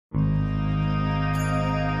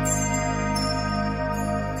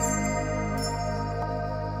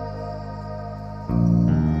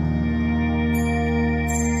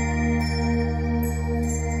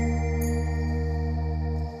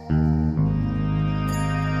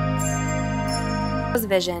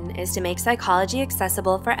vision is to make psychology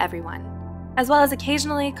accessible for everyone, as well as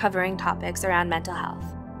occasionally covering topics around mental health.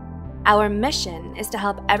 Our mission is to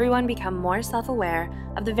help everyone become more self-aware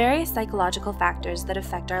of the various psychological factors that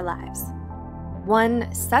affect our lives.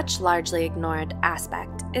 One such largely ignored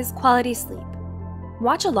aspect is quality sleep.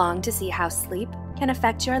 Watch along to see how sleep can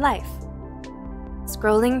affect your life.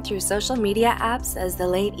 Scrolling through social media apps as the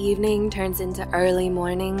late evening turns into early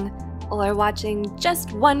morning, or watching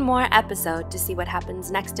just one more episode to see what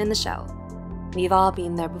happens next in the show. We've all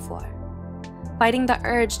been there before. Fighting the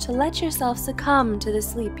urge to let yourself succumb to the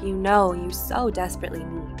sleep you know you so desperately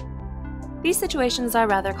need. These situations are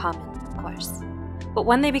rather common, of course, but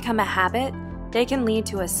when they become a habit, they can lead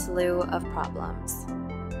to a slew of problems.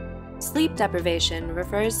 Sleep deprivation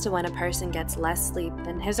refers to when a person gets less sleep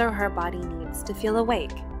than his or her body needs to feel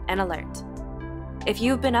awake and alert. If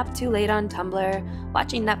you've been up too late on Tumblr,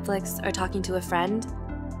 watching Netflix, or talking to a friend,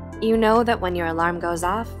 you know that when your alarm goes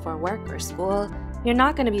off for work or school, you're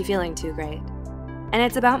not going to be feeling too great. And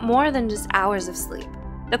it's about more than just hours of sleep.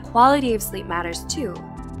 The quality of sleep matters too,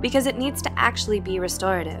 because it needs to actually be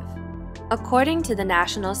restorative. According to the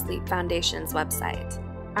National Sleep Foundation's website,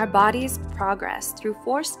 our bodies progress through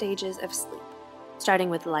 4 stages of sleep, starting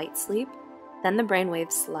with light sleep, then the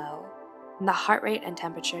brainwaves slow, and the heart rate and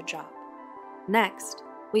temperature drop. Next,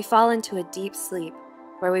 we fall into a deep sleep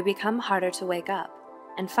where we become harder to wake up,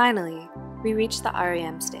 and finally, we reach the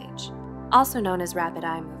REM stage, also known as rapid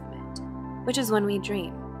eye movement, which is when we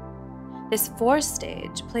dream. This 4th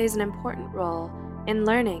stage plays an important role in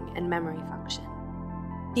learning and memory function.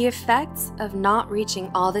 The effects of not reaching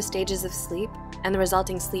all the stages of sleep and the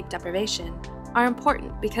resulting sleep deprivation are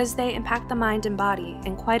important because they impact the mind and body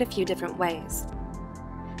in quite a few different ways.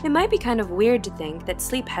 It might be kind of weird to think that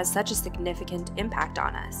sleep has such a significant impact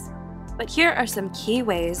on us, but here are some key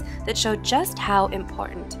ways that show just how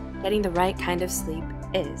important getting the right kind of sleep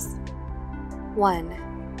is.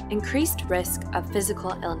 1. Increased risk of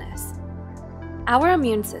physical illness. Our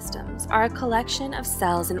immune systems are a collection of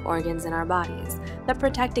cells and organs in our bodies that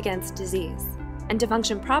protect against disease, and to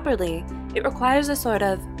function properly, it requires a sort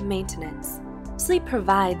of maintenance. Sleep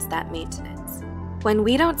provides that maintenance. When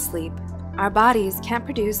we don't sleep, our bodies can't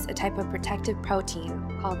produce a type of protective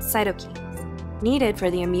protein called cytokines, needed for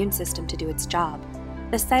the immune system to do its job.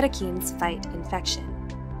 The cytokines fight infection.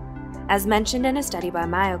 As mentioned in a study by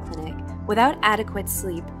Mayo Clinic, without adequate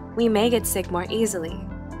sleep, we may get sick more easily.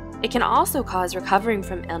 It can also cause recovering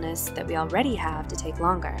from illness that we already have to take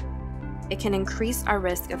longer. It can increase our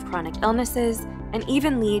risk of chronic illnesses and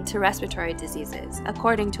even lead to respiratory diseases,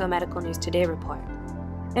 according to a Medical News Today report.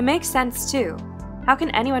 It makes sense too. How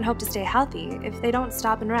can anyone hope to stay healthy if they don't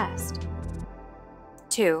stop and rest?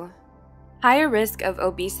 2. Higher risk of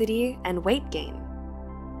obesity and weight gain.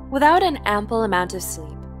 Without an ample amount of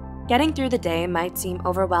sleep, getting through the day might seem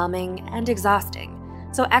overwhelming and exhausting,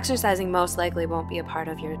 so exercising most likely won't be a part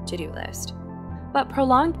of your to-do list. But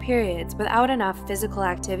prolonged periods without enough physical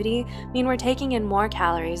activity mean we're taking in more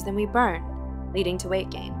calories than we burn, leading to weight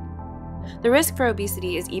gain. The risk for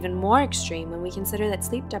obesity is even more extreme when we consider that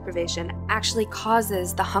sleep deprivation actually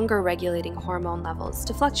causes the hunger-regulating hormone levels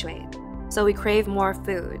to fluctuate, so we crave more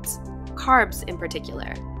foods, carbs in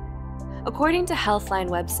particular. According to Healthline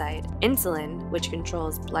website, insulin, which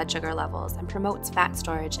controls blood sugar levels and promotes fat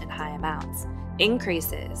storage in high amounts,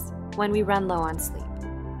 increases when we run low on sleep.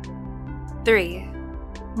 3.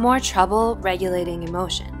 More trouble regulating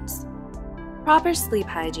emotions. Proper sleep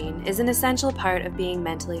hygiene is an essential part of being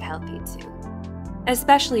mentally healthy too,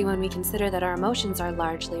 especially when we consider that our emotions are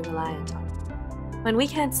largely reliant on it. When we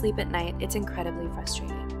can't sleep at night, it's incredibly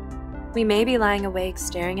frustrating. We may be lying awake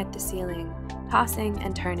staring at the ceiling, tossing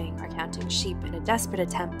and turning or counting sheep in a desperate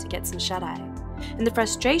attempt to get some shut-eye, and the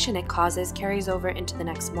frustration it causes carries over into the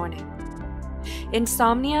next morning.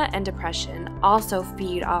 Insomnia and depression also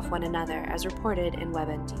feed off one another, as reported in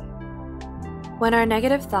WebMD. When our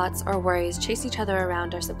negative thoughts or worries chase each other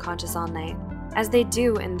around our subconscious all night, as they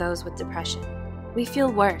do in those with depression, we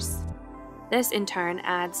feel worse. This in turn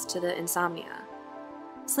adds to the insomnia.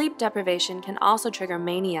 Sleep deprivation can also trigger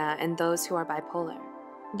mania in those who are bipolar.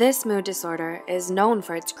 This mood disorder is known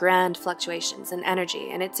for its grand fluctuations in energy,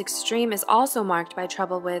 and its extreme is also marked by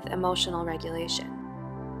trouble with emotional regulation.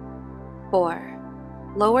 4.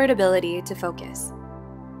 Lowered ability to focus.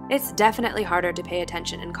 It's definitely harder to pay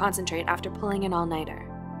attention and concentrate after pulling an all-nighter.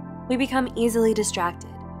 We become easily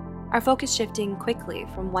distracted, our focus shifting quickly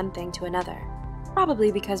from one thing to another, probably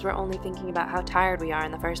because we're only thinking about how tired we are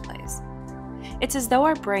in the first place. It's as though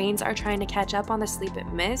our brains are trying to catch up on the sleep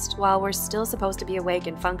it missed while we're still supposed to be awake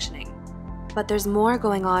and functioning. But there's more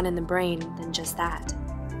going on in the brain than just that.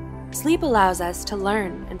 Sleep allows us to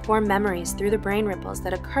learn and form memories through the brain ripples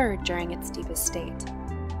that occur during its deepest state.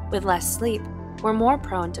 With less sleep, we're more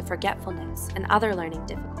prone to forgetfulness and other learning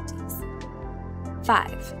difficulties.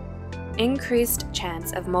 5. Increased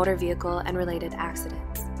chance of motor vehicle and related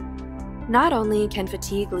accidents. Not only can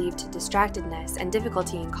fatigue lead to distractedness and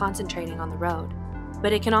difficulty in concentrating on the road,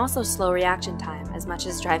 but it can also slow reaction time as much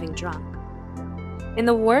as driving drunk. In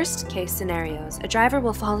the worst case scenarios, a driver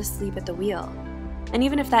will fall asleep at the wheel, and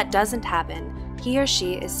even if that doesn't happen, he or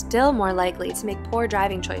she is still more likely to make poor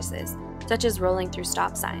driving choices, such as rolling through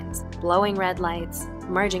stop signs, blowing red lights,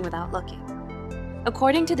 merging without looking.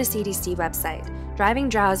 According to the CDC website, driving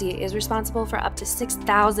drowsy is responsible for up to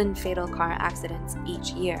 6,000 fatal car accidents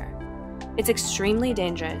each year. It's extremely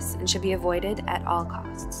dangerous and should be avoided at all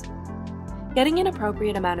costs. Getting an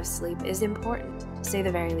appropriate amount of sleep is important, to say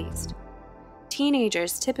the very least.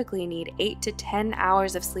 Teenagers typically need 8 to 10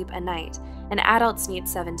 hours of sleep a night, and adults need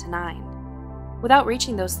 7 to 9. Without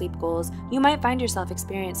reaching those sleep goals, you might find yourself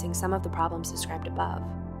experiencing some of the problems described above.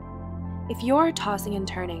 If you're tossing and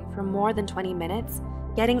turning for more than 20 minutes,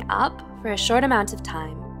 getting up for a short amount of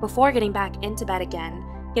time before getting back into bed again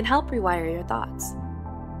can help rewire your thoughts.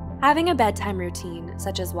 Having a bedtime routine,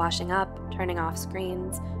 such as washing up, turning off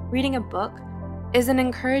screens, reading a book, is an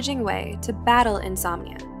encouraging way to battle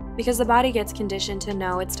insomnia because the body gets conditioned to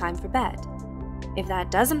know it's time for bed. If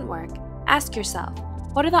that doesn't work, ask yourself,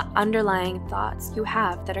 what are the underlying thoughts you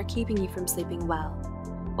have that are keeping you from sleeping well?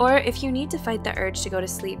 Or if you need to fight the urge to go to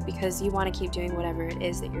sleep because you want to keep doing whatever it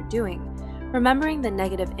is that you're doing, remembering the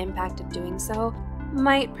negative impact of doing so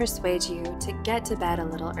might persuade you to get to bed a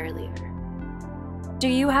little earlier. Do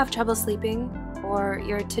you have trouble sleeping? Or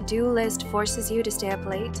your to-do list forces you to stay up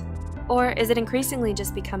late? Or is it increasingly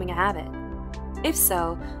just becoming a habit? If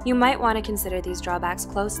so, you might want to consider these drawbacks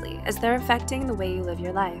closely as they're affecting the way you live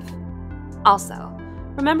your life. Also,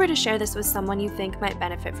 remember to share this with someone you think might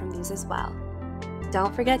benefit from these as well.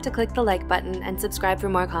 Don't forget to click the like button and subscribe for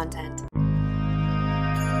more content.